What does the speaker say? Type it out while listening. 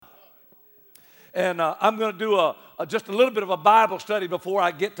And I'm going to do just a little bit of a Bible study before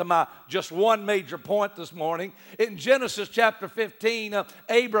I get to my just one major point this morning. In Genesis chapter 15,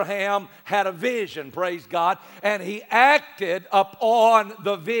 Abraham had a vision, praise God, and he acted upon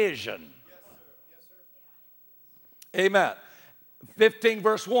the vision. Amen. 15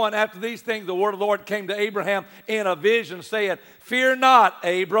 verse 1, after these things the word of the Lord came to Abraham in a vision, saying, Fear not,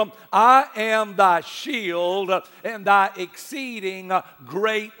 Abram, I am thy shield and thy exceeding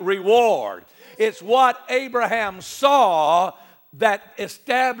great reward. It's what Abraham saw that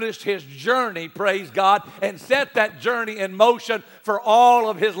established his journey, praise God, and set that journey in motion for all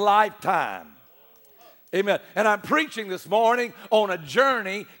of his lifetime. Amen. And I'm preaching this morning on a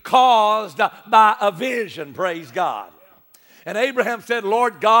journey caused by a vision, praise God. And Abraham said,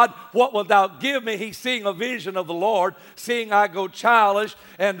 Lord God, what wilt thou give me? He's seeing a vision of the Lord, seeing I go childish,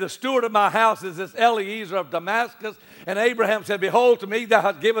 and the steward of my house is this Eliezer of Damascus. And Abraham said, Behold, to me thou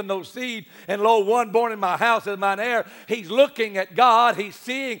hast given no seed, and lo, one born in my house is mine heir. He's looking at God. He's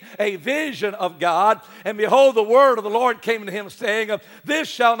seeing a vision of God. And behold, the word of the Lord came to him, saying, This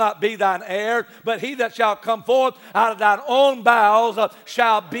shall not be thine heir, but he that shall come forth out of thine own bowels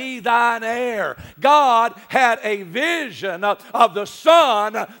shall be thine heir. God had a vision of the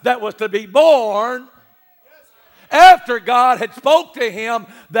son that was to be born after God had spoke to him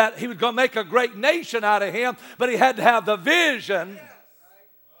that he was going to make a great nation out of him, but he had to have the vision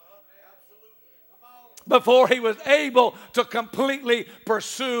before he was able to completely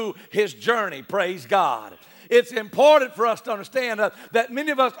pursue his journey. Praise God. It's important for us to understand that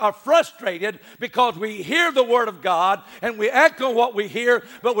many of us are frustrated because we hear the word of God and we act on what we hear,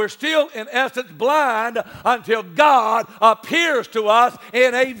 but we're still in essence blind until God appears to us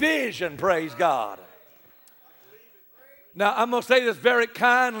in a vision. Praise God. Now, I'm going to say this very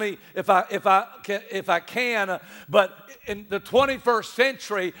kindly if I can, but in the 21st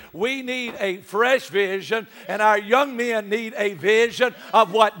century, we need a fresh vision, and our young men need a vision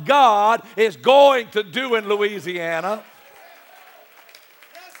of what God is going to do in Louisiana.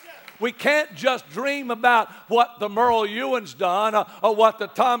 We can't just dream about what the Merle Ewan's done, or what the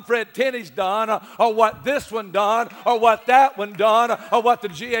Tom Fred Tenney's done, or what this one done, or what that one done, or what the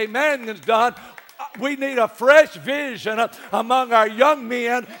G.A. Mannion's done. We need a fresh vision among our young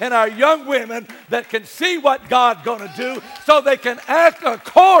men and our young women that can see what God's going to do so they can act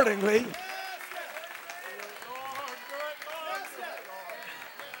accordingly.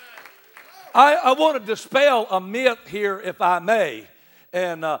 I want to dispel a myth here, if I may.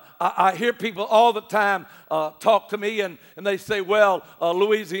 And I hear people all the time talk to me, and they say, well,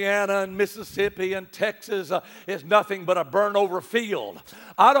 Louisiana and Mississippi and Texas is nothing but a burnt-over field.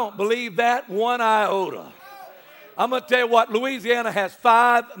 I don't believe that one iota. I'm going to tell you what, Louisiana has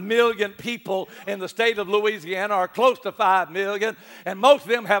 5 million people in the state of Louisiana, or close to 5 million, and most of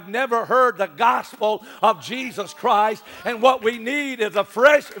them have never heard the gospel of Jesus Christ, and what we need is a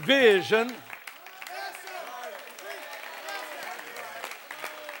fresh vision.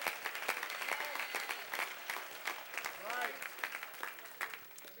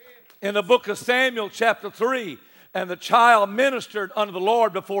 In the book of Samuel, chapter 3, and the child ministered unto the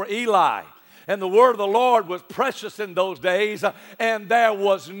Lord before Eli. And the word of the Lord was precious in those days, and there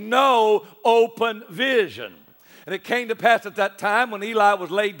was no open vision. And it came to pass at that time when Eli was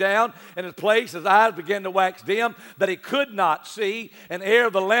laid down in his place, his eyes began to wax dim, that he could not see. And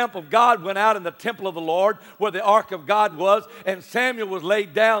ere the lamp of God went out in the temple of the Lord, where the ark of God was, and Samuel was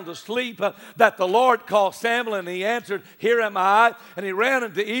laid down to sleep, that the Lord called Samuel, and he answered, Here am I. And he ran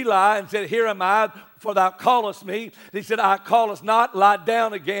unto Eli and said, Here am I, for thou callest me. And he said, I callest not, lie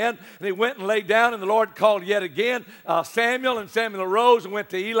down again. And he went and lay down, and the Lord called yet again Samuel. And Samuel arose and went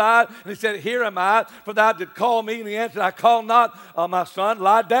to Eli, and he said, Here am I, for thou didst call me. And he answered, I call not, my son,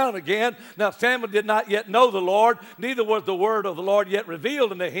 lie down again. Now Samuel did not yet know the Lord, neither was the word of the Lord yet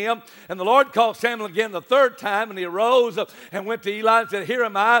revealed unto him. And the Lord called Samuel again the third time, and he arose and went to Eli and said, Here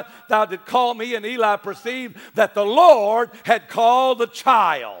am I, thou didst call me. And Eli perceived that the Lord had called the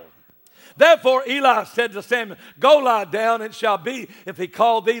child. Therefore Eli said to Samuel, Go lie down, it shall be, if he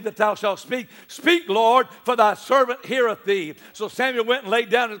call thee, that thou shalt speak. Speak, Lord, for thy servant heareth thee. So Samuel went and laid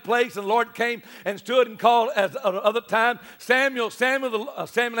down in his place, and the Lord came and stood and called at other time, Samuel, Samuel.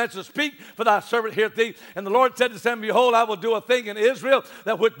 Samuel answered, Speak, for thy servant heareth thee. And the Lord said to Samuel, Behold, I will do a thing in Israel,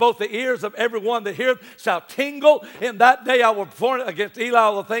 that with both the ears of every one that heareth shall tingle. In that day I will perform against Eli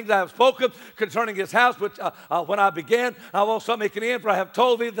all the things I have spoken concerning his house, which when I began, I will also make an end, for I have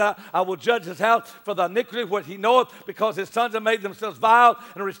told thee that I will judge his house for the iniquity which he knoweth, because his sons have made themselves vile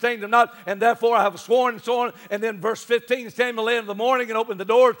and restrained them not, and therefore I have sworn and sworn. And then verse 15, Samuel lay in the morning and opened the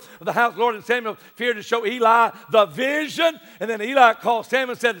doors of the house of the Lord, and Samuel feared to show Eli the vision. And then Eli called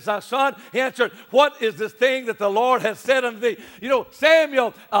Samuel and said, "It's thy son." He answered, "What is this thing that the Lord has said unto thee?" You know,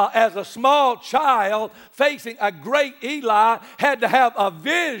 Samuel, as a small child facing a great Eli, had to have a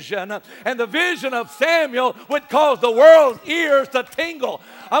vision, and the vision of Samuel would cause the world's ears to tingle.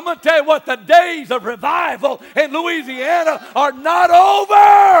 I'm going to tell you what, the days of revival in Louisiana are not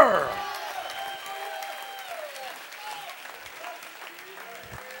over.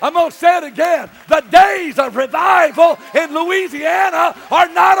 I'm going to say it again. The days of revival in Louisiana are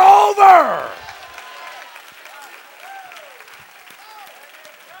not over.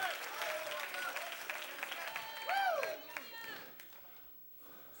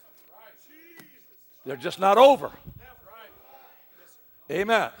 They're just not over.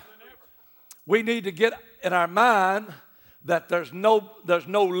 Amen. We need to get in our mind that there's no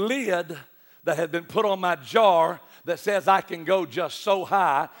lid that has been put on my jar that says I can go just so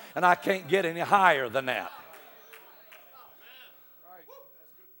high and I can't get any higher than that.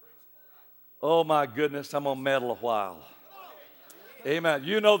 Oh my goodness, I'm going to meddle a while. Amen.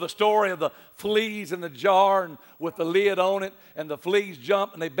 You know the story of the fleas in the jar and with the lid on it, and the fleas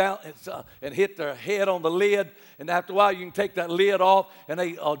jump and they bounce and hit their head on the lid, and after a while you can take that lid off and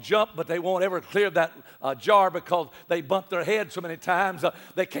they jump, but they won't ever clear that jar because they bump their head so many times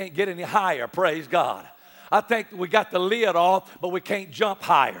they can't get any higher. Praise God. I think we got the lid off, but we can't jump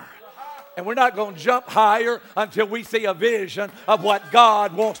higher. And we're not going to jump higher until we see a vision of what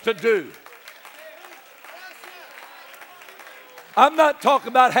God wants to do. I'm not talking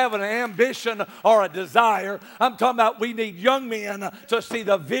about having an ambition or a desire. I'm talking about we need young men to see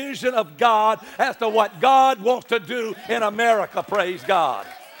the vision of God as to what God wants to do in America. Praise God.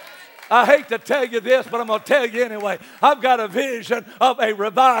 I hate to tell you this, but I'm going to tell you anyway. I've got a vision of a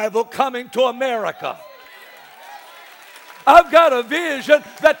revival coming to America. I've got a vision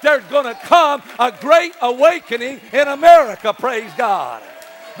that there's going to come a great awakening in America. Praise God.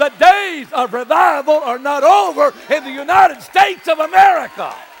 The days of revival are not over in the United States of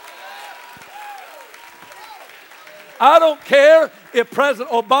America. I don't care if President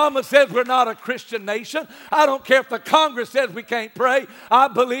Obama says we're not a Christian nation. I don't care if the Congress says we can't pray. I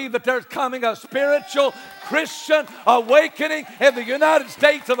believe that there's coming a spiritual Christian awakening in the United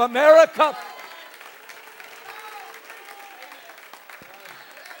States of America.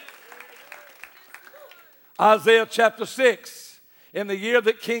 Isaiah chapter 6. In the year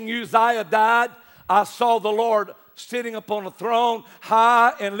that King Uzziah died, I saw the Lord sitting upon a throne,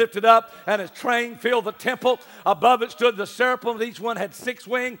 high and lifted up, and his train filled the temple. Above it stood the seraphim. Each one had 6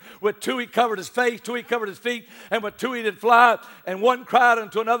 wings. With 2 he covered his face, 2 he covered his feet, and with 2 he did fly. And one cried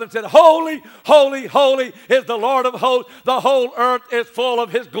unto another and said, Holy, holy, holy is the Lord of hosts. The whole earth is full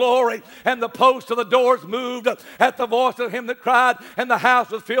of his glory. And the posts of the doors moved at the voice of him that cried, and the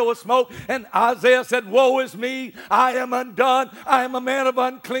house was filled with smoke. And Isaiah said, Woe is me, I am undone. I am a man of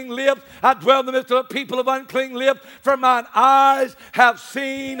unclean lips. I dwell in the midst of a people of unclean lips. For mine eyes have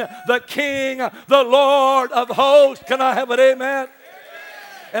seen the King, the Lord of hosts. Can I have an amen?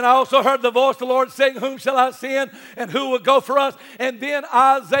 And I also heard the voice of the Lord saying, Whom shall I send, and who will go for us? And then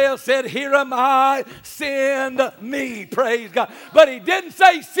Isaiah said, Here am I, send me. Praise God. But he didn't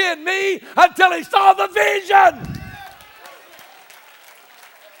say send me until he saw the vision.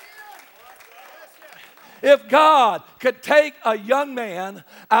 If God could take a young man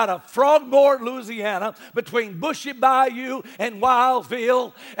out of Frogmore, Louisiana, between Bushy Bayou and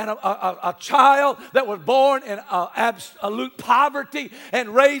Wildsville, and a child that was born in absolute poverty,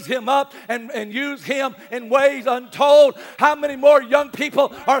 and raise him up and use him in ways untold, how many more young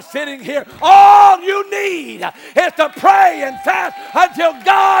people are sitting here? All you need is to pray and fast until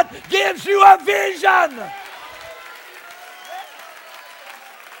God gives you a vision.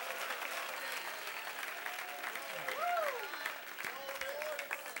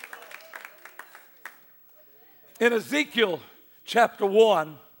 In Ezekiel chapter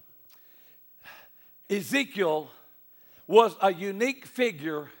 1, Ezekiel was a unique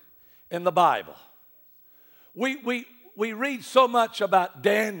figure in the Bible. We read so much about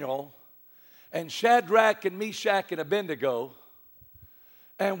Daniel and Shadrach and Meshach and Abednego,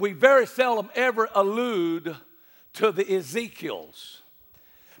 and we very seldom ever allude to the Ezekiels.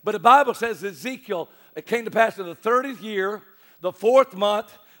 But the Bible says Ezekiel, it came to pass in the 30th year, the 4th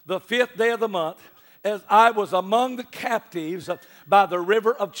month, the 5th day of the month, as I was among the captives by the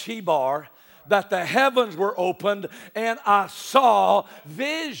river of Chebar, that the heavens were opened, and I saw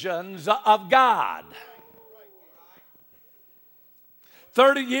visions of God.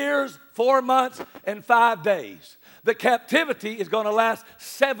 30 years, 4 months, and 5 days. The captivity is going to last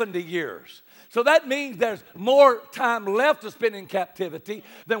 70 years. So that means there's more time left to spend in captivity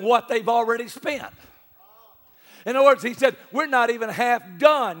than what they've already spent. In other words, he said, we're not even half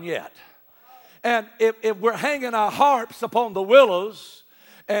done yet. And if we're hanging our harps upon the willows,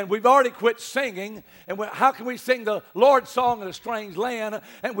 and we've already quit singing, and how can we sing the Lord's song in a strange land,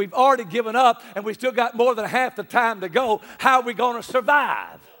 and we've already given up, and we still got more than half the time to go, how are we going to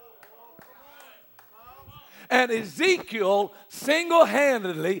survive? And Ezekiel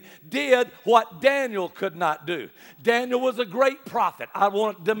single-handedly did what Daniel could not do. Daniel was a great prophet. I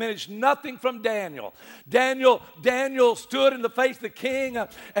want to diminish nothing from Daniel. Daniel stood in the face of the king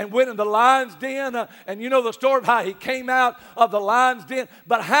and went in the lion's den. And you know the story of how he came out of the lion's den.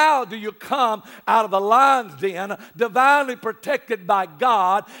 But how do you come out of the lion's den divinely protected by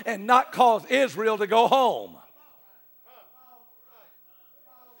God and not cause Israel to go home?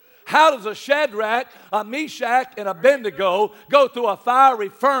 How does a Shadrach, a Meshach, and Abednego go through a fiery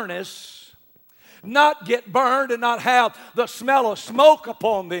furnace, not get burned and not have the smell of smoke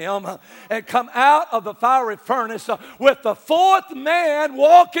upon them, and come out of the fiery furnace with the fourth man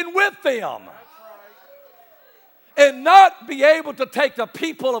walking with them? And not be able to take the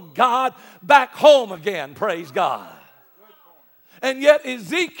people of God back home again, praise God. And yet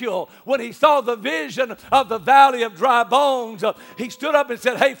Ezekiel, when he saw the vision of the valley of dry bones, he stood up and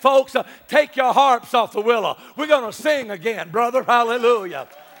said, hey folks, take your harps off the willow. We're going to sing again, brother. Hallelujah.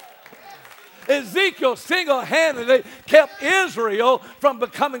 Ezekiel single-handedly kept Israel from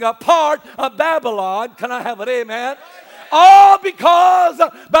becoming a part of Babylon. Can I have an amen? All because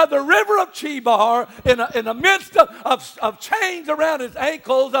by the river of Chebar, in the midst of chains around his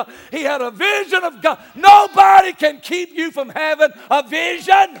ankles, he had a vision of God. Nobody can keep you from having a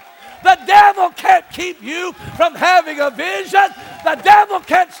vision. The devil can't keep you from having a vision. The devil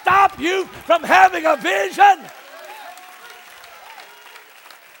can't stop you from having a vision.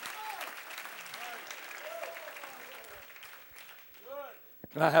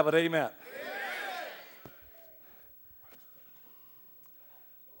 Can I have an amen?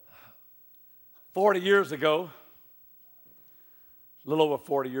 40 years ago, a little over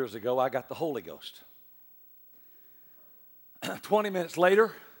 40 years ago, I got the Holy Ghost. 20 minutes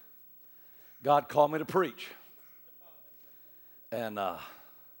later, God called me to preach. And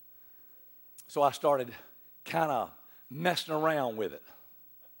so I started kind of messing around with it.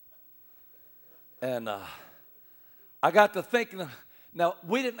 And I got to thinking, now,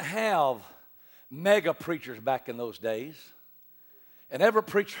 we didn't have mega preachers back in those days. And every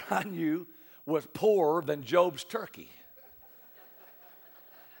preacher I knew was poorer than Job's turkey.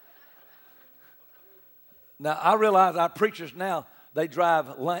 Now, I realize our preachers now, they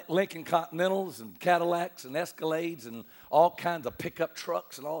drive Lincoln Continentals and Cadillacs and Escalades and all kinds of pickup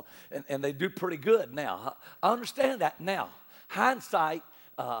trucks and all, and they do pretty good now. I understand that now. Hindsight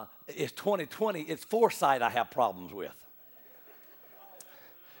is 20/20. It's foresight I have problems with.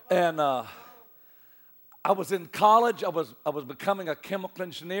 And I was in college. I was becoming a chemical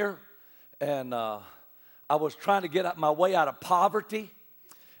engineer. And I was trying to get my way out of poverty.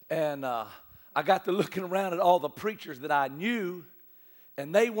 And I got to looking around at all the preachers that I knew,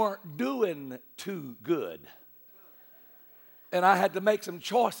 and they weren't doing too good. And I had to make some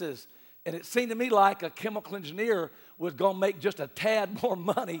choices. And it seemed to me like a chemical engineer was going to make just a tad more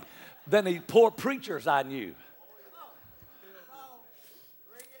money than the poor preachers I knew.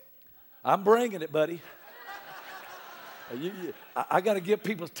 I'm bringing it, buddy. I got to give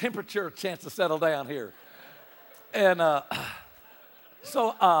people's temperature a chance to settle down here. And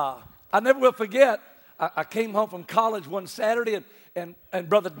so I never will forget, I came home from college one Saturday, and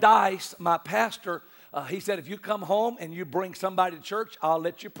Brother Dice, my pastor, he said, if you come home and you bring somebody to church, I'll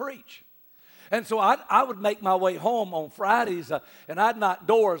let you preach. And so I would make my way home on Fridays, and I'd knock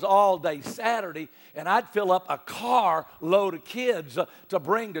doors all day Saturday, and I'd fill up a car load of kids to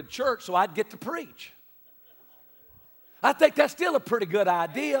bring to church so I'd get to preach. I think that's still a pretty good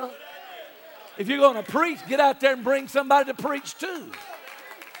idea. If you're going to preach, get out there and bring somebody to preach too.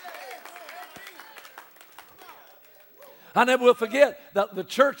 I never will forget that the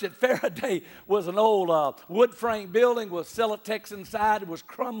church at Faraday was an old wood frame building with Celotex inside. It was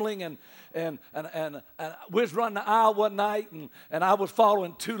crumbling, and we was running the aisle one night, and I was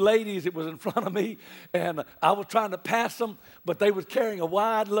following two ladies that was in front of me, and I was trying to pass them, but they was carrying a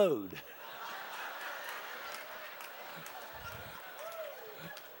wide load.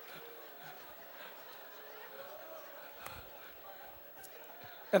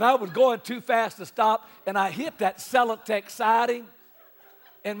 And I was going too fast to stop, and I hit that Celotex siding,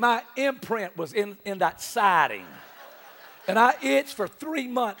 and my imprint was in that siding. And I itched for 3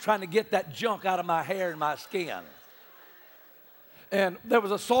 months trying to get that junk out of my hair and my skin. And there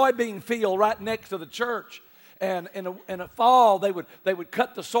was a soybean field right next to the church. And in the fall, they would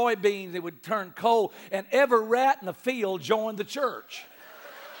cut the soybeans. They would turn cold. And every rat in the field joined the church.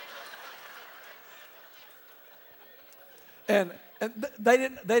 And they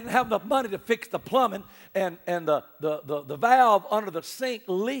didn't have enough money to fix the plumbing. And the valve under the sink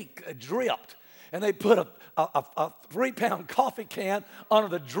leaked, it dripped. And they put a 3-pound coffee can under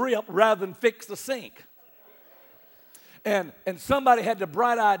the drip rather than fix the sink. And somebody had the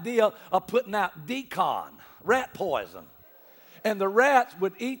bright idea of putting out decon, rat poison. And the rats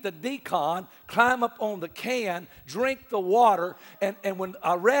would eat the decon, climb up on the can, drink the water, and when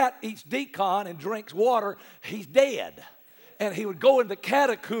a rat eats decon and drinks water, he's dead. And he would go in the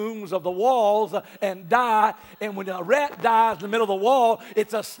catacombs of the walls and die. And when a rat dies in the middle of the wall,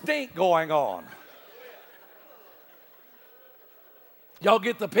 it's a stink going on. Y'all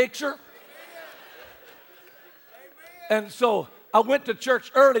get the picture? And so I went to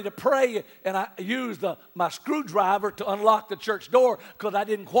church early to pray, and I used my screwdriver to unlock the church door because I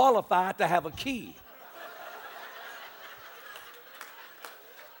didn't qualify to have a key.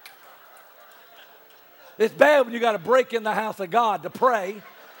 It's bad when you got to break in the house of God to pray.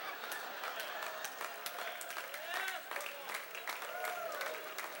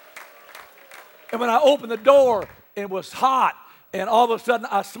 And when I opened the door, it was hot, and all of a sudden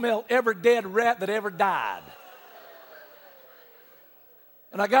I smelled every dead rat that ever died.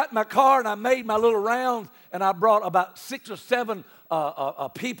 And I got in my car and I made my little rounds, and I brought about 6 or 7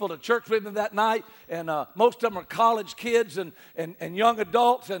 people to church with me that night, and most of them are college kids and young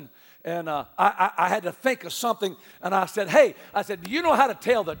adults, and I had to think of something, and I said, hey, do you know how to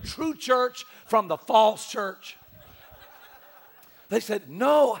tell the true church from the false church? They said,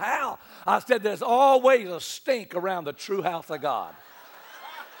 no, how? I said, there's always a stink around the true house of God.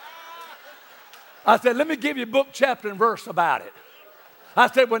 I said, let me give you book, chapter, and verse about it. I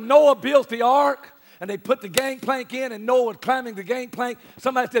said, when Noah built the ark, and they put the gangplank in, and Noah was climbing the gangplank,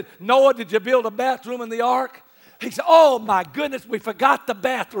 somebody said, Noah, did you build a bathroom in the ark? He said, oh, my goodness, we forgot the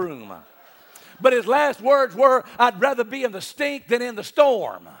bathroom. But his last words were, I'd rather be in the stink than in the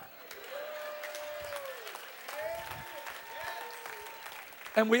storm.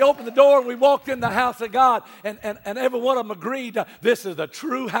 And we opened the door and we walked in the house of God, and every one of them agreed, this is the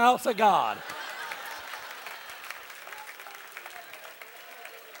true house of God.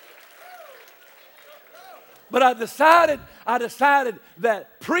 But I decided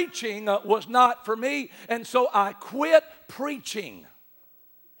that preaching was not for me, and so I quit preaching.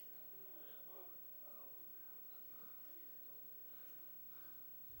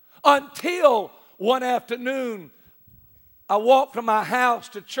 Until one afternoon, I walked from my house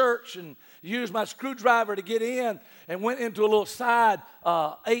to church and used my screwdriver to get in, and went into a little side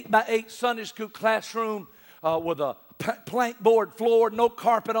 8x8 Sunday school classroom with a plank board floor, no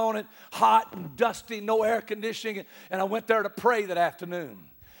carpet on it, hot and dusty, no air conditioning, and I went there to pray that afternoon.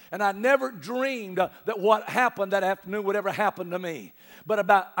 And I never dreamed that what happened that afternoon would ever happen to me. But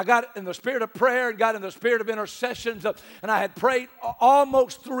I got in the spirit of prayer and got in the spirit of intercessions, and I had prayed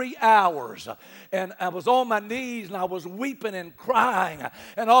almost 3 hours. And I was on my knees, and I was weeping and crying.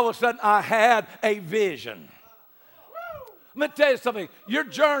 And all of a sudden, I had a vision. Let me tell you something. Your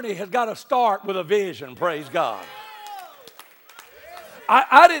journey has got to start with a vision, praise God.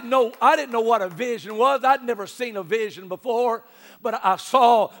 I didn't know what a vision was. I'd never seen a vision before. But I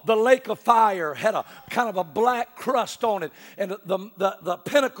saw the lake of fire had a kind of a black crust on it, and the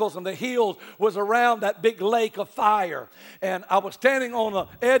pinnacles and the hills was around that big lake of fire. And I was standing on the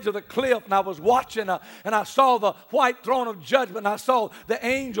edge of the cliff, and I was watching, and I saw the white throne of judgment. And I saw the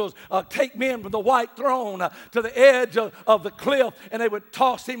angels take men from the white throne to the edge of the cliff, and they would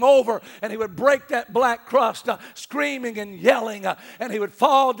toss him over, and he would break that black crust, screaming and yelling, and he would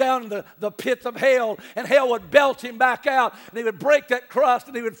fall down in the pits of hell, and hell would belch him back out, and he would break that crust,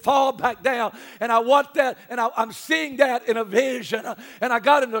 and he would fall back down. And I want that, and I'm seeing that in a vision. And I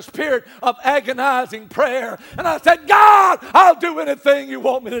got in the spirit of agonizing prayer, and I said, God, I'll do anything you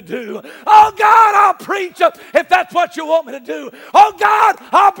want me to do. Oh God, I'll preach if that's what you want me to do. Oh God,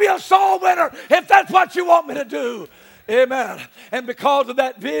 I'll be a soul winner if that's what you want me to do. Amen. And because of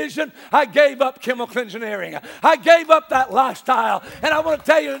that vision, I gave up chemical engineering. I gave up that lifestyle. And I want to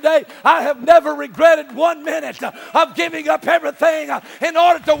tell you today, I have never regretted 1 minute of giving up everything in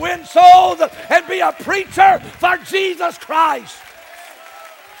order to win souls and be a preacher for Jesus Christ.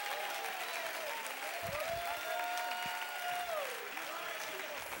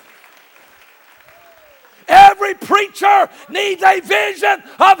 Every preacher needs a vision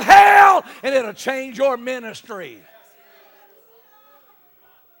of hell, and it'll change your ministry.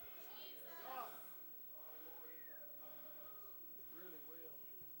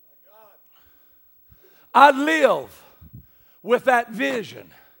 I live with that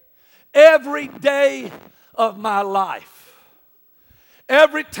vision every day of my life.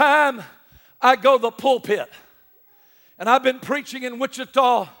 Every time I go to the pulpit, and I've been preaching in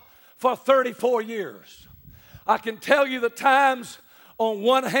Wichita for 34 years. I can tell you the times on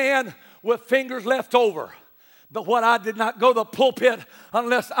one hand with fingers left over. But what I did not go to the pulpit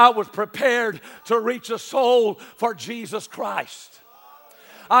unless I was prepared to reach a soul for Jesus Christ.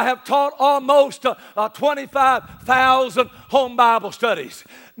 I have taught almost 25,000 home Bible studies.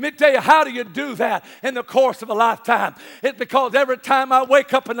 Let me tell you, how do you do that in the course of a lifetime? It's because every time I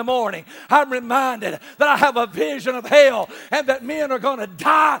wake up in the morning, I'm reminded that I have a vision of hell and that men are going to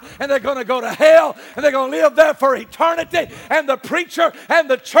die and they're going to go to hell and they're going to live there for eternity. And the preacher and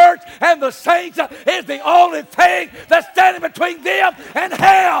the church and the saints is the only thing that's standing between them and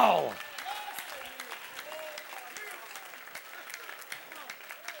hell.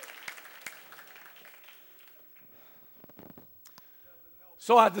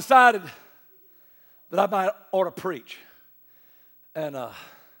 So I decided that I might ought to preach. And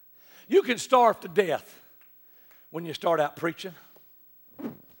you can starve to death when you start out preaching.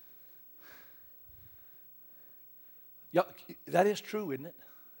 Yeah, that is true, isn't it?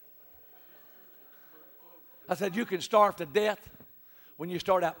 I said you can starve to death when you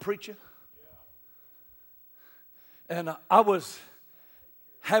start out preaching. And I was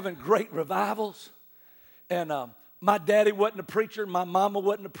having great revivals. And my daddy wasn't a preacher. My mama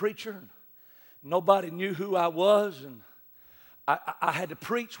wasn't a preacher. Nobody knew who I was. And I had to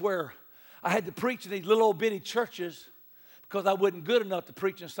preach in these little old bitty churches because I wasn't good enough to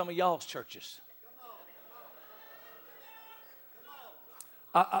preach in some of y'all's churches.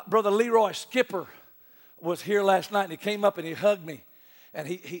 Brother Leroy Skipper was here last night, and he came up and he hugged me. And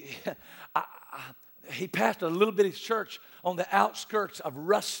he pastored a little bitty church on the outskirts of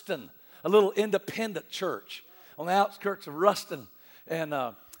Ruston, a little independent church on the outskirts of Ruston, and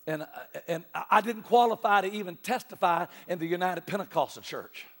I didn't qualify to even testify in the United Pentecostal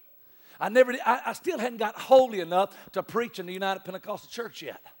Church. I still hadn't got holy enough to preach in the United Pentecostal Church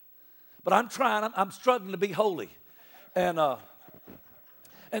yet, but I'm trying. I'm struggling to be holy, and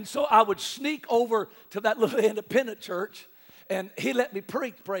so I would sneak over to that little independent church, and he let me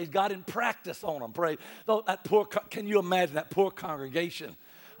preach. Praise God, and practice on them. Praise. Though that poor. Can you imagine that poor congregation?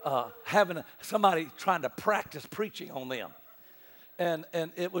 Having somebody trying to practice preaching on them, and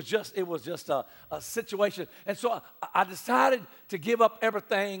it was just a situation. And so I decided to give up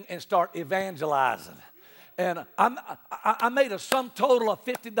everything and start evangelizing. And I made a sum total of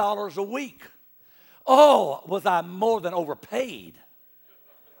 $50 a week. Oh, was I more than overpaid?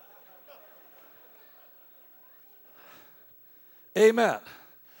 Amen.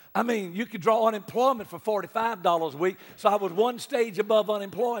 I mean, you could draw unemployment for $45 a week, so I was one stage above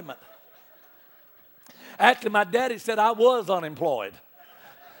unemployment. Actually, my daddy said I was unemployed.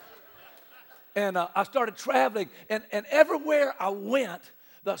 And I started traveling, and everywhere I went,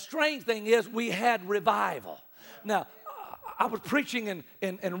 the strange thing is we had revival. Now, I was preaching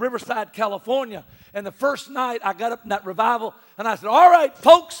in Riverside, California, and the first night I got up in that revival, and I said, all right,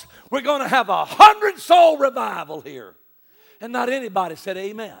 folks, we're going to have 100-soul revival here. And not anybody said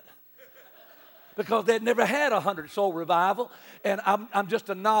amen, because they'd never had 100-soul revival. And I'm just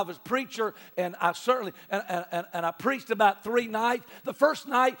a novice preacher, and I certainly, and I preached about 3 nights. The first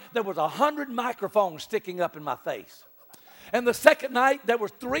night, there was 100 microphones sticking up in my face. And the second night, there was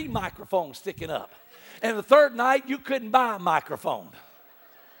 3 microphones sticking up. And the third night, you couldn't buy a microphone.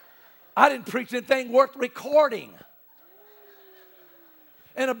 I didn't preach anything worth recording.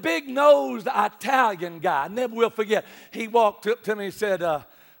 And a big-nosed Italian guy, I never will forget, he walked up to me and said,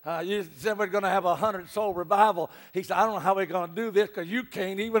 you said we're going to have 100-soul revival. He said, I don't know how we're going to do this because you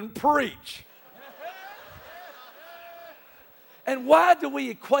can't even preach. And why do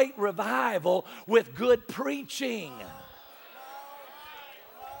we equate revival with good preaching?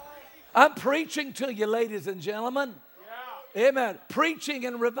 I'm preaching to you, ladies and gentlemen. Amen. Preaching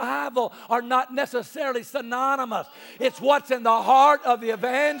and revival are not necessarily synonymous. It's what's in the heart of the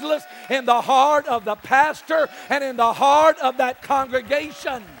evangelist, in the heart of the pastor, and in the heart of that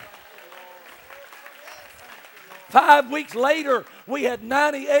congregation. 5 weeks later, we had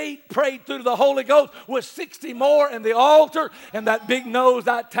 98 prayed through the Holy Ghost with 60 more in the altar. And that big-nosed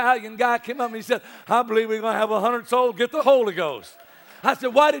Italian guy came up and he said, I believe we're going to have 100 souls get the Holy Ghost. I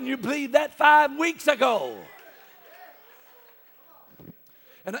said, why didn't you believe that 5 weeks ago?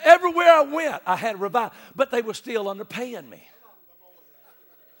 And everywhere I went, I had revival, but they were still underpaying me.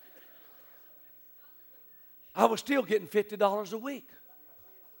 I was still getting $50 a week.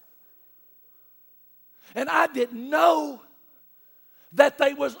 And I didn't know that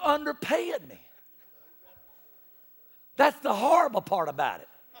they was underpaying me. That's the horrible part about it.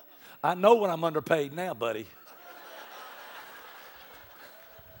 I know when I'm underpaid now, buddy.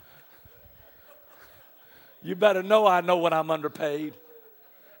 You better know I know when I'm underpaid.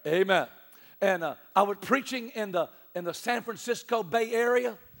 Amen. And I was preaching in the San Francisco Bay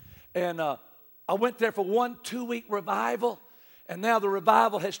Area, and I went there for 1 2-week revival, and now the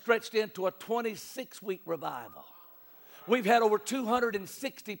revival has stretched into a 26-week revival. We've had over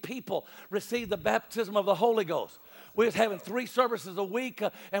 260 people receive the baptism of the Holy Ghost. We was having 3 services a week,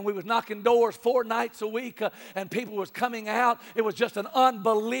 and we was knocking doors 4 nights a week, and people was coming out. It was just an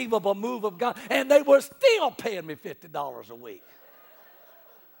unbelievable move of God, and they were still paying me $50 a week.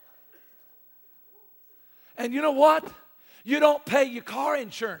 And you know what? You don't pay your car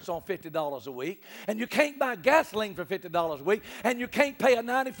insurance on $50 a week, and you can't buy gasoline for $50 a week, and you can't pay a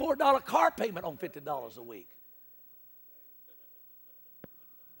 $94 car payment on $50 a week.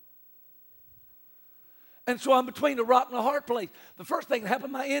 And so I'm between a rock and a hard place. The first thing that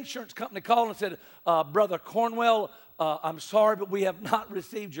happened, my insurance company called and said, Brother Cornwell, I'm sorry, but we have not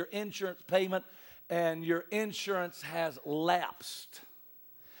received your insurance payment, and your insurance has lapsed.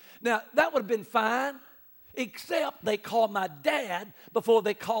 Now, that would have been fine, except they called my dad before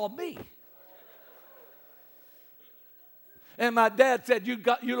they called me. And my dad said, you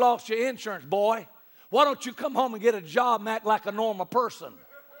lost your insurance, boy. Why don't you come home and get a job and act like a normal person?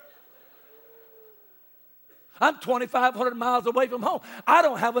 I'm 2,500 miles away from home. I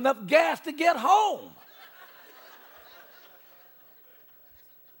don't have enough gas to get home.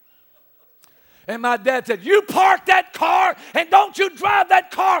 And my dad said, you park that car and don't you drive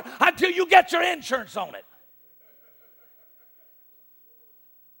that car until you get your insurance on it.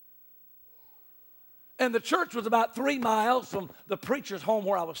 And the church was about 3 miles from the preacher's home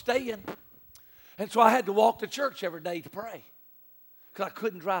where I was staying. And so I had to walk to church every day to pray because I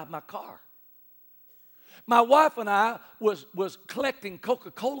couldn't drive my car. My wife and I was collecting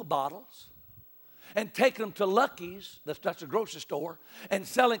Coca-Cola bottles and taking them to Lucky's, that's a grocery store, and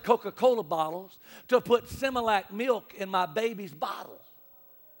selling Coca-Cola bottles to put Similac milk in my baby's bottle.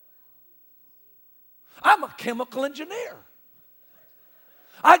 I'm a chemical engineer.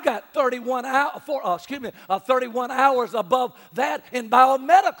 I got 31 hours above that in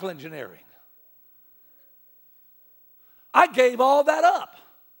biomedical engineering. I gave all that up.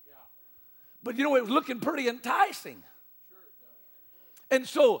 But you know, it was looking pretty enticing. And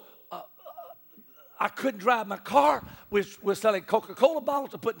so I couldn't drive my car. We were selling Coca-Cola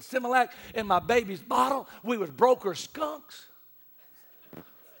bottles and putting Similac in my baby's bottle. We was broker skunks.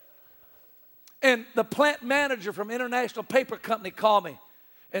 And the plant manager from International Paper Company called me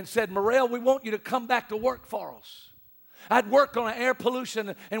and said, Morrell, we want you to come back to work for us. I'd worked on an air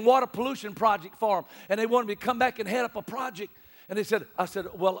pollution and water pollution project for them, and they wanted me to come back and head up a project. And I said,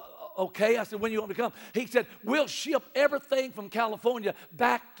 well, okay. I said, when you want me to come? He said, we'll ship everything from California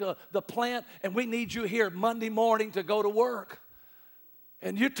back to the plant, and we need you here Monday morning to go to work.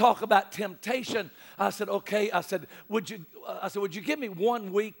 And you talk about temptation. I said, okay. I said, would you give me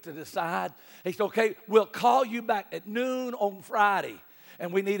 1 week to decide? He said, okay, we'll call you back at noon on Friday,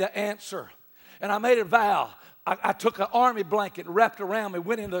 and we need an answer. And I made a vow. I took an army blanket and wrapped around me,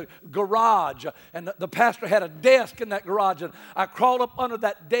 went in the garage, and the pastor had a desk in that garage, and I crawled up under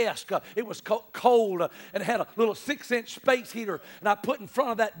that desk. It was cold, and had a little 6-inch space heater, and I put in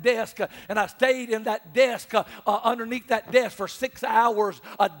front of that desk, and I stayed in that desk, underneath that desk for 6 hours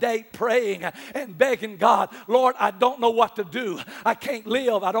a day praying and begging God, Lord, I don't know what to do. I can't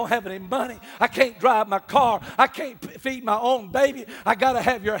live. I don't have any money. I can't drive my car. I can't feed my own baby. I got to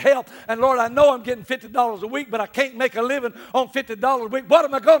have your help. And Lord, I know I'm getting $50 a week, but I can't make a living on $50 a week. What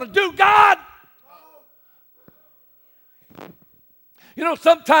am I going to do, God? You know,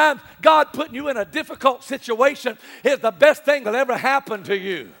 sometimes God putting you in a difficult situation is the best thing that ever happened to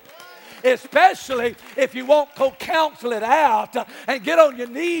you. Especially if you won't go counsel it out and get on your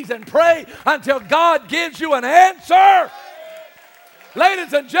knees and pray until God gives you an answer.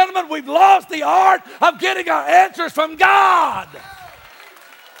 Ladies and gentlemen, we've lost the art of getting our answers from God.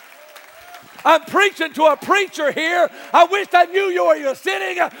 I'm preaching to a preacher here. I wish I knew you where you're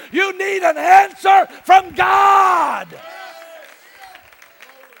sitting. You need an answer from God.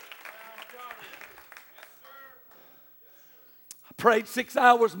 I prayed 6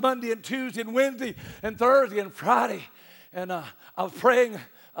 hours Monday and Tuesday and Wednesday and Thursday and Friday. And I was praying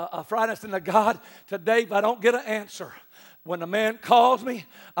Friday, I said to God, today if I don't get an answer, when the man calls me,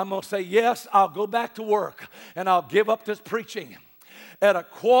 I'm going to say, yes, I'll go back to work and I'll give up this preaching. At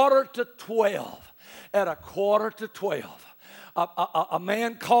 11:45, a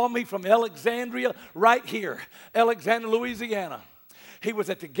man called me from Alexandria, right here, Alexandria, Louisiana. He was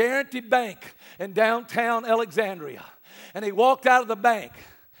at the Guaranty Bank in downtown Alexandria. And he walked out of the bank.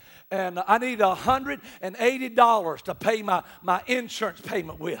 And I needed $180 to pay my insurance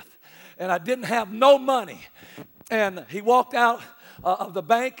payment with. And I didn't have no money. And he walked out of the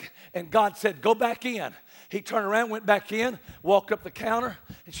bank, and God said, go back in. He turned around, went back in, walked up the counter,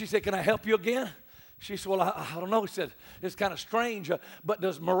 and she said, can I help you again? She said, well, I don't know. He said, it's kind of strange, but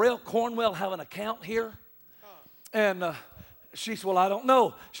does Morrell Cornwell have an account here? And she said, well, I don't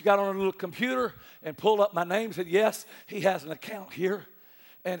know. She got on her little computer and pulled up my name and said, yes, he has an account here.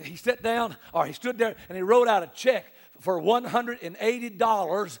 And he sat down, or he stood there, and he wrote out a check for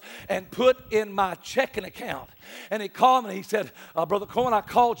 $180 and put in my checking account. And he called me and he said, Brother Cohen, I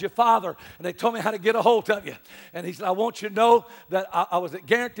called your father, and they told me how to get a hold of you. And he said, I want you to know that I was at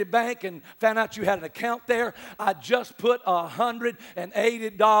Guaranty Bank and found out you had an account there. I just put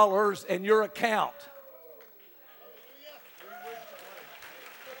 $180 in your account.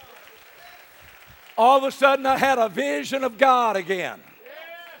 All of a sudden, I had a vision of God again.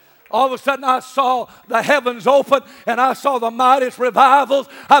 All of a sudden, I saw the heavens open, and I saw the mightiest revivals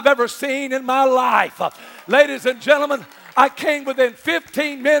I've ever seen in my life. Ladies and gentlemen, I came within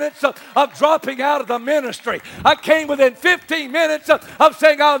 15 minutes of dropping out of the ministry. I came within 15 minutes of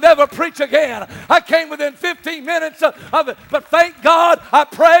saying I'll never preach again. I came within 15 minutes of it. But thank God, I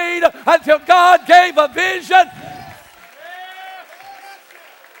prayed until God gave a vision.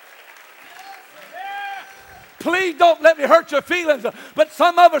 Please don't let me hurt your feelings. But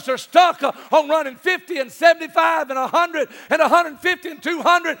some of us are stuck on running 50 and 75 and 100 and 150 and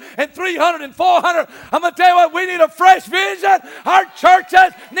 200 and 300 and 400. I'm going to tell you what, we need a fresh vision. Our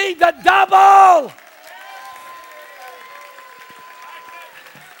churches need to double.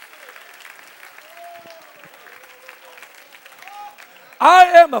 I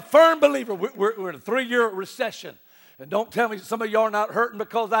am a firm believer. We're in a 3-year recession. And don't tell me some of y'all are not hurting,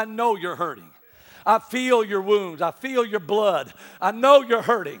 because I know you're hurting. I feel your wounds. I feel your blood. I know you're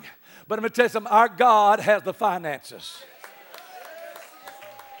hurting. But I'm going to tell you something. Our God has the finances.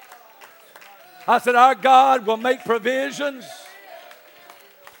 I said, our God will make provisions.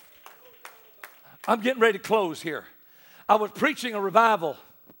 I'm getting ready to close here. I was preaching a revival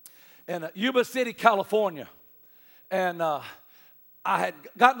in Yuba City, California. And I had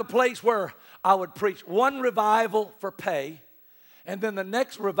gotten to a place where I would preach one revival for pay. And then the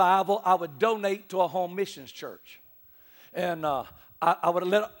next revival, I would donate to a home missions church. And I'd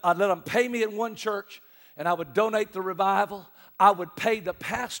let them pay me in one church, and I would donate the revival. I would pay the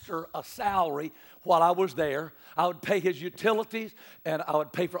pastor a salary while I was there. I would pay his utilities, and I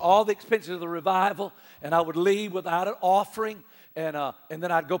would pay for all the expenses of the revival, and I would leave without an offering, and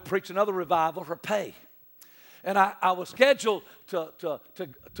then I'd go preach another revival for pay. And I was scheduled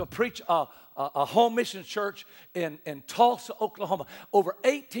to preach a home mission church in Tulsa, Oklahoma, over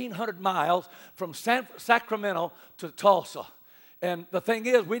 1,800 miles from Sacramento to Tulsa. And the thing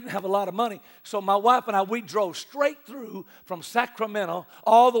is, we didn't have a lot of money. So my wife and I, we drove straight through from Sacramento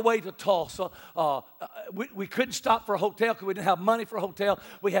all the way to Tulsa. We couldn't stop for a hotel because we didn't have money for a hotel.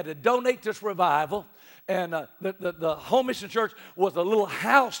 We had to donate this revival. And the home mission church was a little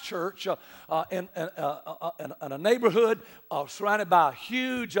house church in a neighborhood surrounded by a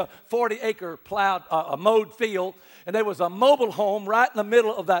huge 40-acre plowed, mowed field. And there was a mobile home right in the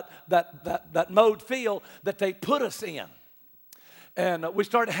middle of that mowed field that they put us in. And we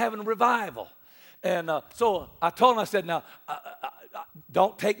started having a revival. And so I told him, I said, now,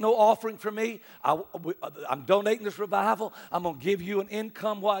 don't take no offering from me. I'm donating this revival. I'm going to give you an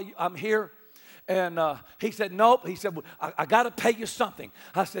income while I'm here. And he said, nope. He said, I got to pay you something.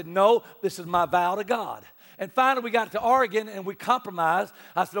 I said, no, this is my vow to God. And finally, we got to Oregon, and we compromised.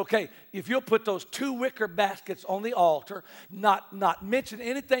 I said, okay, if you'll put those 2 wicker baskets on the altar, not mention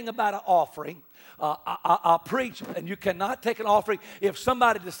anything about an offering, I'll preach, and you cannot take an offering. If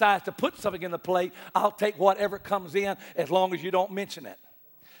somebody decides to put something in the plate, I'll take whatever comes in as long as you don't mention it.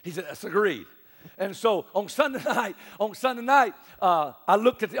 He said, that's agreed. And so on Sunday night, I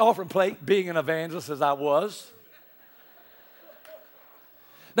looked at the offering plate, being an evangelist as I was.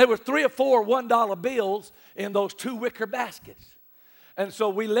 There were 3 or 4 $1 bills in those 2 wicker baskets. And so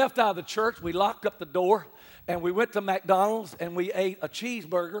we left out of the church, we locked up the door, and we went to McDonald's, and we ate a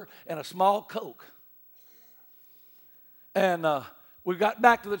cheeseburger and a small Coke. And we got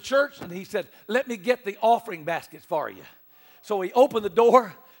back to the church, and he said, let me get the offering baskets for you. So we opened the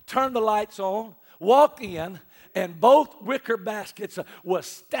door, turned the lights on, walked in, and both wicker baskets were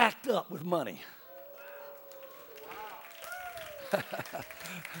stacked up with money.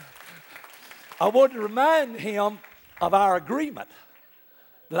 I wanted to remind him of our agreement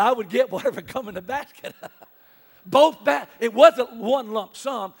that I would get whatever come in the basket. It wasn't one lump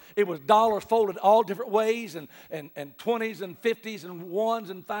sum. It was dollars folded all different ways, and 20s and 50s and 1s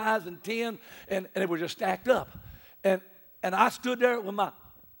and 5s and 10, and it was just stacked up. And I stood there with my,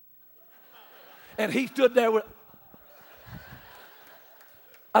 and he stood there with,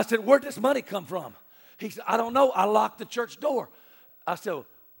 I said, where'd this money come from? He said, I don't know. I locked the church door. I said,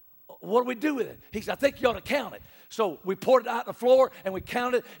 what do we do with it? He said, I think you ought to count it. So we poured it out on the floor, and we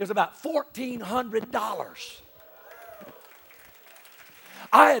counted it. It was about $1,400.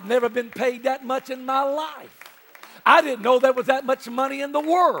 I had never been paid that much in my life. I didn't know there was that much money in the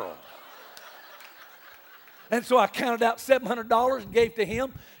world. And so I counted out $700 and gave to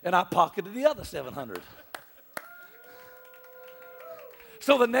him, and I pocketed the other $700.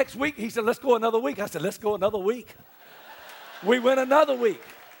 So the next week, he said, let's go another week. I said, let's go another week. We went another week.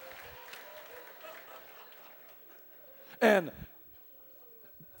 And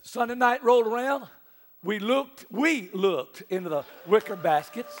Sunday night rolled around. We looked into the wicker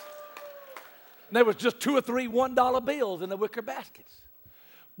baskets. And there was just 2 or 3 $1 bills in the wicker baskets.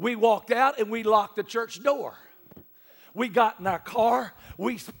 We walked out and we locked the church door. We got in our car.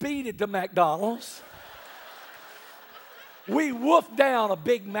 We speeded to McDonald's. We woofed down a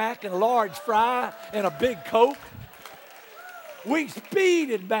Big Mac and a large fry and a big Coke. We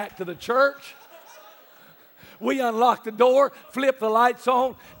speeded back to the church. We unlocked the door, flipped the lights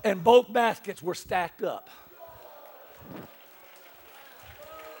on, and both baskets were stacked up.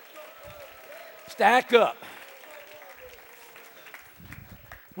 Stacked up.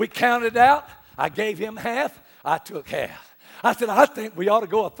 We counted out. I gave him half. I took half. I said, I think we ought to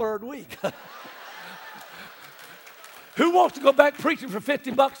go a third week. Who wants to go back preaching for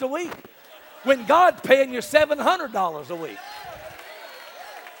 $50 a week when God's paying you $700 a week?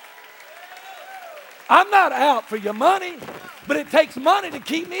 I'm not out for your money, but it takes money to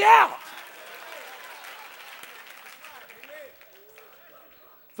keep me out.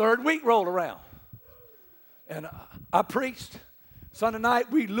 Third week rolled around, and I preached. Sunday night,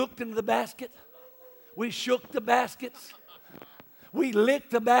 we looked into the basket. We shook the baskets. We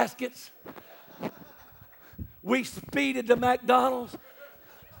licked the baskets. We speeded to McDonald's.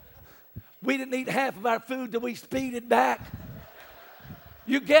 We didn't eat half of our food till we speeded back.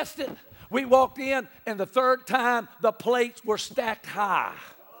 You guessed it. We walked in, and the third time, the plates were stacked high.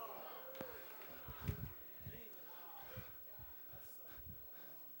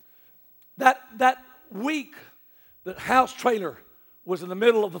 That week, the house trailer was in the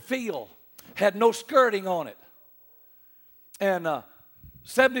middle of the field, had no skirting on it. And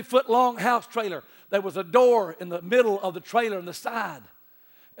 70-foot long house trailer. There was a door in the middle of the trailer on the side.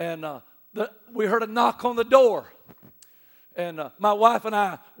 And we heard a knock on the door. And my wife and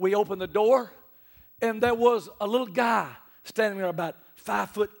I, we opened the door, and there was a little guy standing there about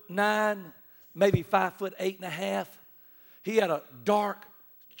 5'9", maybe 5'8.5". He had a dark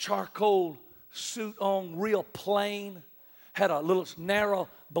charcoal suit on, real plain, had a little narrow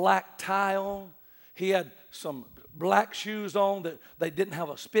black tie on. He had some black shoes on that they didn't have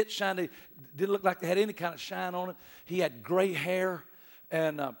a spit shine. They didn't look like they had any kind of shine on it. He had gray hair,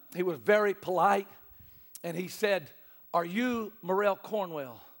 and he was very polite. And he said, are you Morrell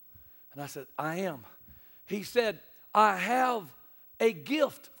Cornwell? And I said, I am. He said, I have a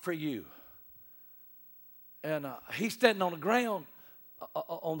gift for you. And he's standing on the ground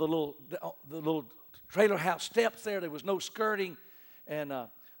on the little trailer house steps there. There was no skirting. And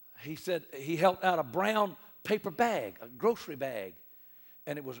he said he held out a brown paper bag, a grocery bag,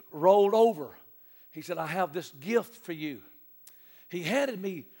 and it was rolled over. He said, I have this gift for you. He handed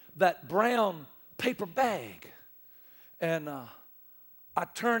me that brown paper bag. And I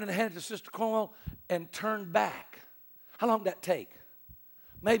turned and handed it to Sister Cornwell and turned back. How long did that take?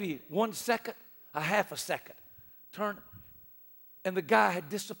 Maybe 1 second, a half a second. Turned, and the guy had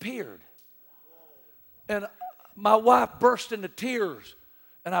disappeared. And my wife burst into tears,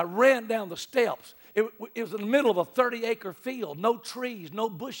 and I ran down the steps. It was in the middle of a 30-acre field, no trees, no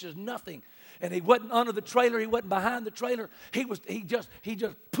bushes, nothing. And he wasn't under the trailer, he wasn't behind the trailer. He just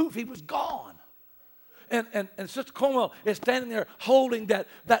poof, he was gone. And Sister Cornwell is standing there holding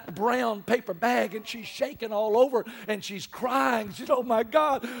that brown paper bag, and she's shaking all over, and she's crying. She said, oh, my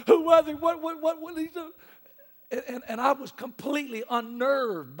God, who was he? What did he do? And I was completely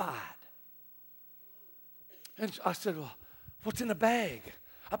unnerved by it. And I said, well, what's in the bag?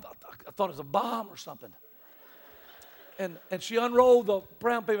 I thought it was a bomb or something. And she unrolled the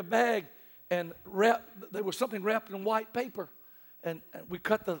brown paper bag, and there was something wrapped in white paper. And we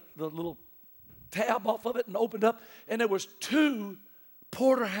cut the little tab off of it and opened up, and there was 2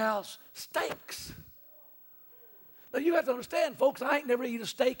 porterhouse steaks. Now you have to understand, folks, I ain't never eaten a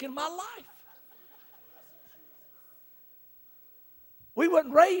steak in my life. We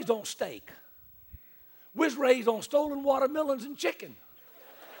wasn't raised on steak. We was raised on stolen watermelons and chicken.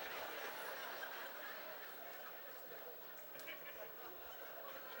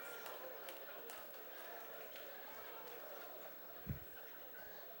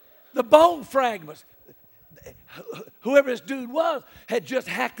 The bone fragments, whoever this dude was, had just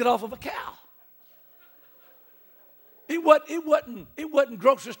hacked it off of a cow. It wasn't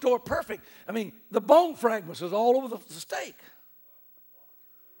grocery store perfect. I mean, the bone fragments was all over the steak.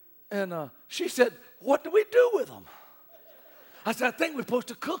 And she said, "What do we do with them?" I said, "I think we're supposed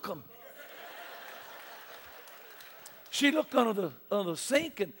to cook them." She looked under the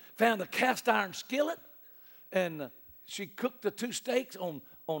sink and found a cast iron skillet, and she cooked the two steaks on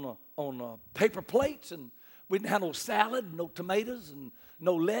paper plates, and we didn't have no salad, no tomatoes, and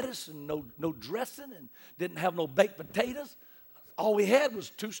no lettuce, and no dressing, and didn't have no baked potatoes. All we had was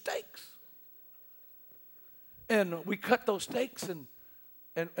two steaks. And we cut those steaks,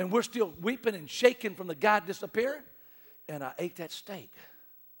 and we're still weeping and shaking from the guy disappearing. And I ate that steak.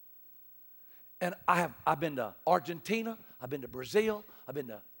 And I've been to Argentina, I've been to Brazil, I've been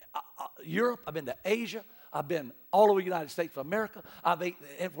to Europe, I've been to Asia, I've been all over the United States of America. I've ate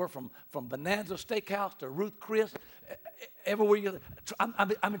everywhere from Bonanza Steakhouse to Ruth Chris. Everywhere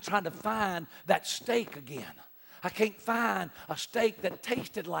I'm trying to find that steak again. I can't find a steak that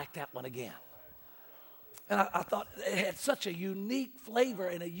tasted like that one again. And I thought it had such a unique flavor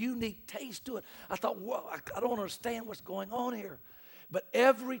and a unique taste to it. I thought, whoa, I don't understand what's going on here. But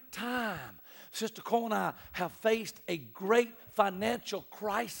every time Sister Cole and I have faced a great financial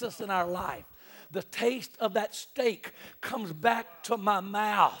crisis in our life, the taste of that steak comes back to my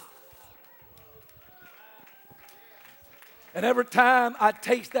mouth. And every time I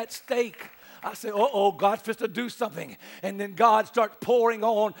taste that steak, I say, uh-oh, God's supposed to do something. And then God starts pouring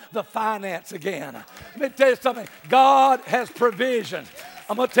on the finance again. Let me tell you something. God has provision.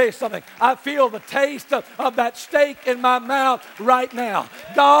 I'm going to tell you something. I feel the taste of that steak in my mouth right now.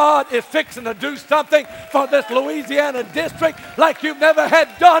 God is fixing to do something for this Louisiana district like you've never had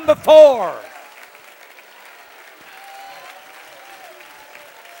done before.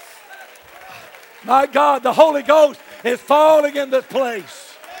 My God, the Holy Ghost is falling in this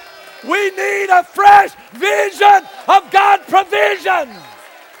place. We need a fresh vision of God's provision.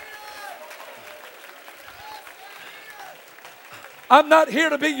 I'm not here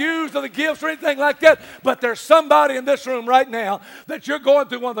to be used of the gifts or anything like that, but there's somebody in this room right now that you're going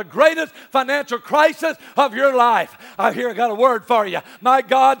through one of the greatest financial crises of your life. I got a word for you. My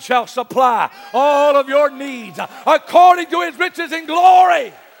God shall supply all of your needs according to his riches in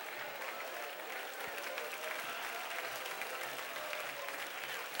glory.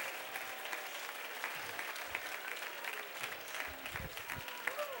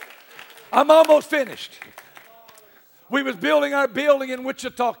 I'm almost finished. We was building our building in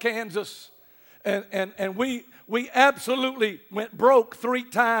Wichita, Kansas, and we absolutely went broke 3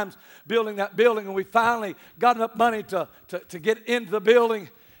 times building that building, and we finally got enough money to get into the building,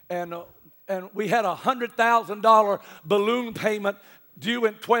 and we had a $100,000 balloon payment due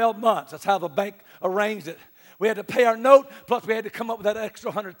in 12 months. That's how the bank arranged it. We had to pay our note, plus we had to come up with that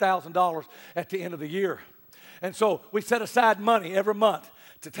extra $100,000 at the end of the year. And so we set aside money every month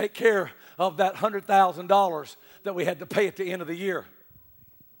to take care of that $100,000 that we had to pay at the end of the year.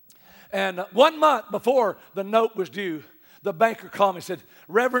 And 1 month before the note was due, the banker called me and said,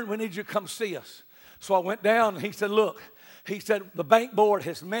 "Reverend, we need you to come see us." So I went down and he said, "Look," he said, "the bank board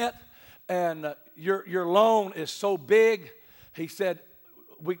has met and your loan is so big." He said,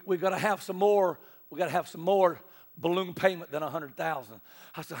 we got to have some more. We got to have some more balloon payment than $100,000.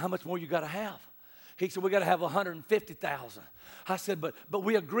 I said, "How much more you got to have?" He said, "We got to have $150,000. I said, but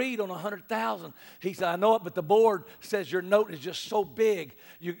we agreed on $100,000. He said, "I know it, but the board says your note is just so big.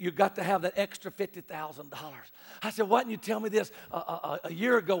 You got to have that extra $50,000. I said, "Why didn't you tell me this a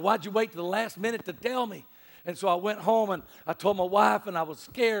year ago? Why'd you wait to the last minute to tell me?" And so I went home and I told my wife, and I was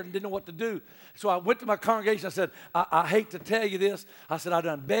scared and didn't know what to do. So I went to my congregation. I said, I hate to tell you this. I said, I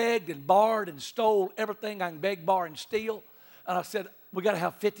done begged and borrowed and stole everything I can beg, borrow, and steal. And I said, we got to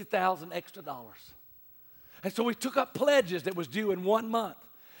have $50,000 extra dollars. And so we took up pledges that was due in 1 month.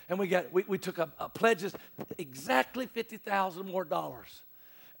 And we took up pledges exactly $50,000 more dollars.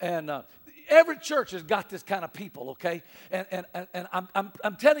 And every church has got this kind of people, okay? And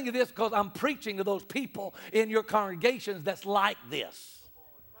I'm telling you this because I'm preaching to those people in your congregations that's like this.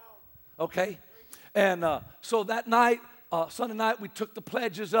 Okay? And so that night, Sunday night, we took the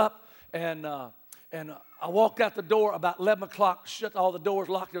pledges up, and I walked out the door about 11 o'clock, shut all the doors,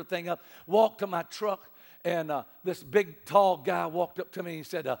 locked everything up, walked to my truck. And this big, tall guy walked up to me and he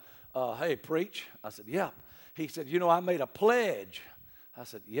said, "Hey, preach." I said, "Yeah." He said, "You know, I made a pledge I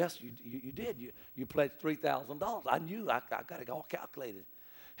said, yes, you did. You pledged $3,000. I knew. I got it all calculated.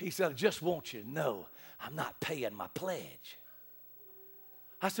 He said, I just want you to know I'm not paying my pledge.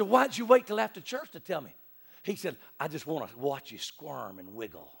 I said, why'd you wait till after church to tell me? He said, I just want to watch you squirm and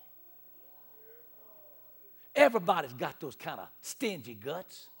wiggle. Everybody's got those kind of stingy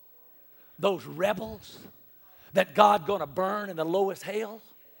guts. Those rebels that God's going to burn in the lowest hell.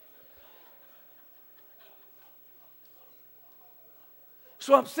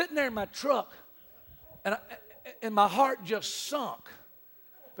 So I'm sitting there in my truck, and my heart just sunk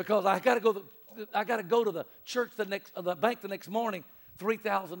because I got to go to the church the bank the next morning,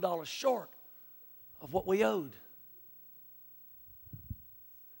 $3,000 short of what we owed.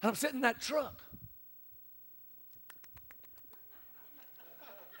 And I'm sitting in that truck.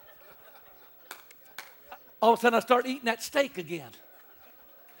 All of a sudden, I start eating that steak again.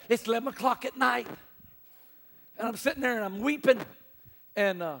 It's 11 o'clock at night. And I'm sitting there and I'm weeping.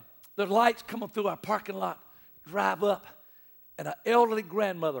 And the lights coming through our parking lot drive up. And an elderly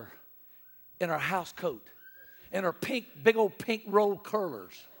grandmother in her house coat. And her big old pink roll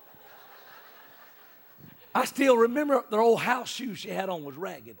curlers. I still remember the old house shoes she had on was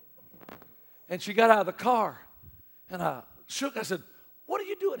ragged. And she got out of the car. And I shook. I said, what are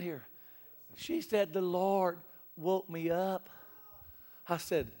you doing here? She said, the Lord woke me up. I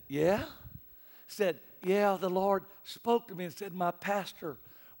said, yeah? Said, yeah, the Lord spoke to me and said my pastor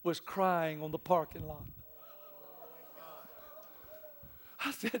was crying on the parking lot.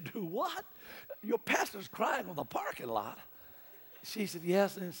 I said, do what? Your pastor's crying on the parking lot? She said,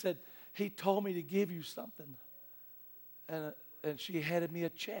 yes, and said, he told me to give you something. And she handed me a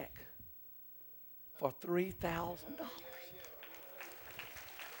check for $3,000.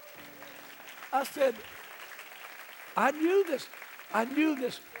 I said, I knew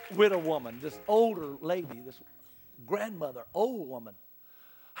this widow woman, this older lady, this grandmother, old woman.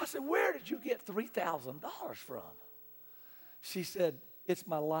 I said, where did you get $3,000 from? She said, it's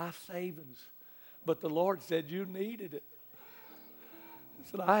my life savings. But the Lord said you needed it. I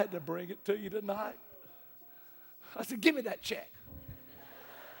said, I had to bring it to you tonight. I said, give me that check.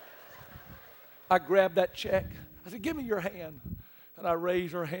 I grabbed that check. I said, give me your hand. And I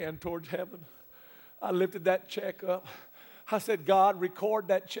raised her hand towards heaven. I lifted that check up. I said, God, record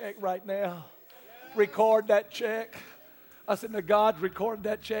that check right now. Record that check. I said, now God recorded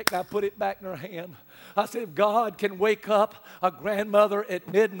that check, and I put it back in her hand. I said, if God can wake up a grandmother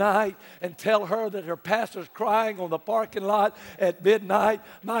at midnight and tell her that her pastor's crying on the parking lot at midnight,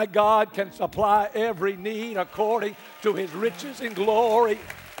 my God can supply every need according to his riches and glory.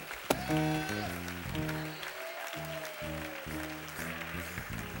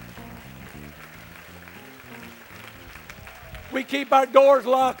 We keep our doors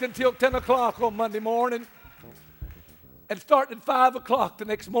locked until 10 o'clock on Monday morning. And starting at 5 o'clock the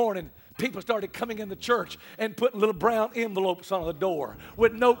next morning, people started coming in the church and putting little brown envelopes on the door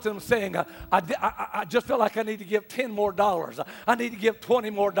with notes in them saying, I just feel like I need to give $10 more. I need to give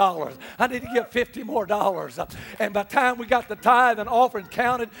 $20 more. I need to give $50 more. And by the time we got the tithe and offering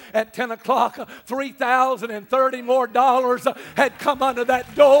counted at 10 o'clock, $3,030 more had come under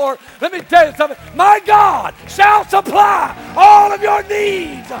that door. Let me tell you something. My God shall supply all of your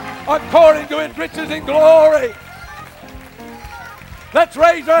needs according to his riches and glory. Let's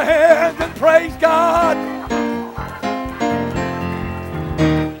raise our hands and praise God.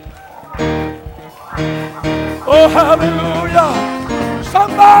 Oh, hallelujah.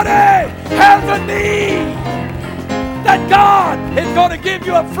 Somebody has a need that God is going to give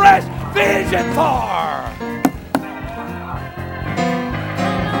you a fresh vision for.